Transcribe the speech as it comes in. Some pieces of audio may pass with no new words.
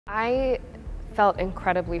I felt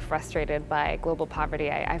incredibly frustrated by global poverty.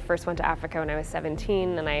 I first went to Africa when I was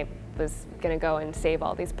 17, and I was going to go and save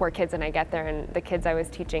all these poor kids, and I get there and the kids I was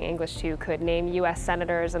teaching English to could name US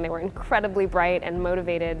senators, and they were incredibly bright and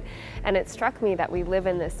motivated. And it struck me that we live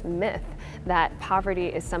in this myth that poverty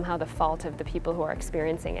is somehow the fault of the people who are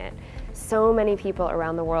experiencing it. So many people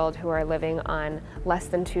around the world who are living on less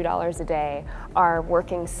than $2 a day are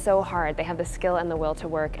working so hard. They have the skill and the will to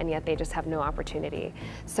work, and yet they just have no opportunity.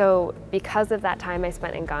 So because of that time I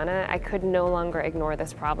spent in Ghana, I could no longer ignore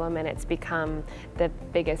this problem, and it's become the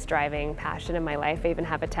biggest driving passion in my life. I even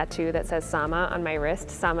have a tattoo that says Sama on my wrist.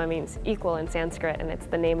 Sama means equal in Sanskrit, and it's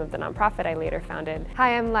the name of the nonprofit I later founded.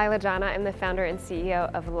 Hi, I'm Leila Janah. I'm the founder and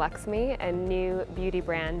CEO of LXMI, a new beauty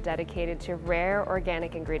brand dedicated to rare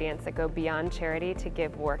organic ingredients that go beyond charity to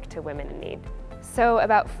give work to women in need. So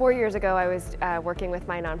about 4 years ago, I was working with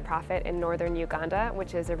my nonprofit in northern Uganda,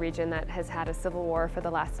 which is a region that has had a civil war for the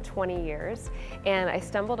last 20 years. And I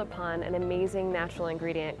stumbled upon an amazing natural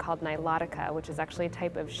ingredient called Nilotica, which is actually a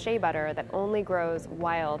type of shea butter that only grows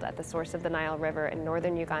wild at the source of the Nile River in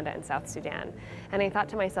northern Uganda and South Sudan. And I thought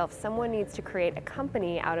to myself, someone needs to create a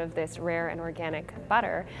company out of this rare and organic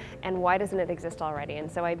butter, and why doesn't it exist already?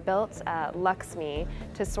 And so I built LXMI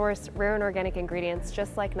to source rare and organic ingredients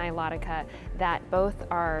just like Nilotica that both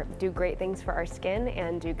do great things for our skin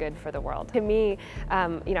and do good for the world. To me,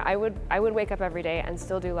 I would wake up every day and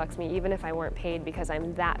still do LXMI even if I weren't paid, because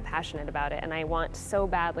I'm that passionate about it, and I want so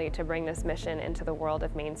badly to bring this mission into the world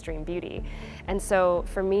of mainstream beauty. And so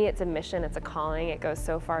for me, it's a mission, it's a calling, it goes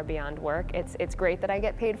so far beyond work. It's great that I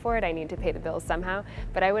get paid for it, I need to pay the bills somehow,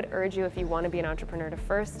 but I would urge you, if you want to be an entrepreneur, to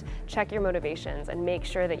first check your motivations and make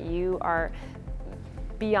sure that you are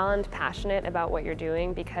beyond passionate about what you're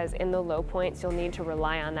doing, because in the low points you'll need to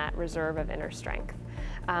rely on that reserve of inner strength.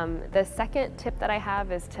 The second tip that I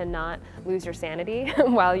have is to not lose your sanity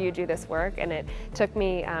while you do this work, and it took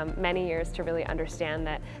me many years to really understand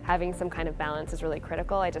that having some kind of balance is really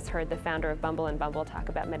critical. I just heard the founder of Bumble and Bumble talk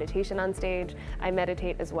about meditation on stage. I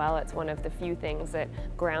meditate as well. It's one of the few things that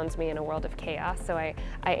grounds me in a world of chaos. So I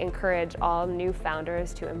encourage all new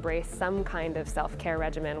founders to embrace some kind of self-care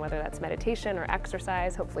regimen, whether that's meditation or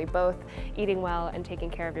exercise, hopefully both, eating well and taking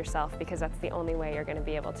care of yourself, because that's the only way you're going to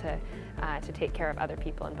be able to take care of other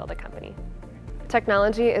people and build a company.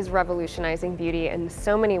 Technology is revolutionizing beauty in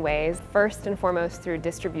so many ways. First and foremost through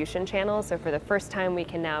distribution channels. So for the first time, we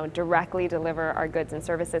can now directly deliver our goods and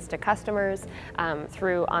services to customers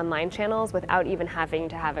through online channels without even having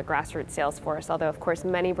to have a grassroots sales force. Although of course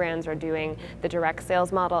many brands are doing the direct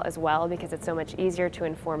sales model as well, because it's so much easier to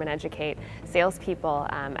inform and educate salespeople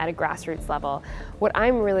at a grassroots level. What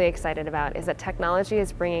I'm really excited about is that technology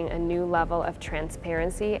is bringing a new level of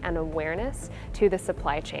transparency and awareness to the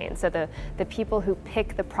supply chain. So the people who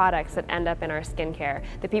pick the products that end up in our skincare,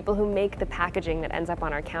 the people who make the packaging that ends up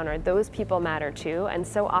on our counter, those people matter too, and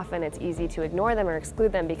so often it's easy to ignore them or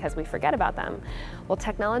exclude them because we forget about them. Well,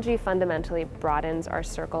 technology fundamentally broadens our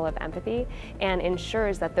circle of empathy and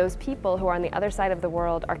ensures that those people who are on the other side of the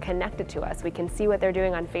world are connected to us. We can see what they're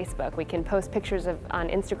doing on Facebook, we can post pictures on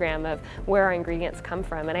Instagram of where our ingredients come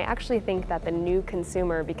from, and I actually think that the new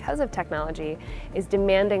consumer, because of technology, is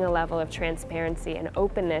demanding a level of transparency and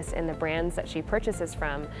openness in the brands that she purchases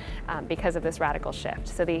from because of this radical shift.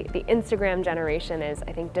 So the Instagram generation is,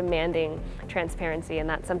 I think, demanding transparency, and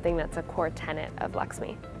that's something that's a core tenet of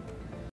LXMI.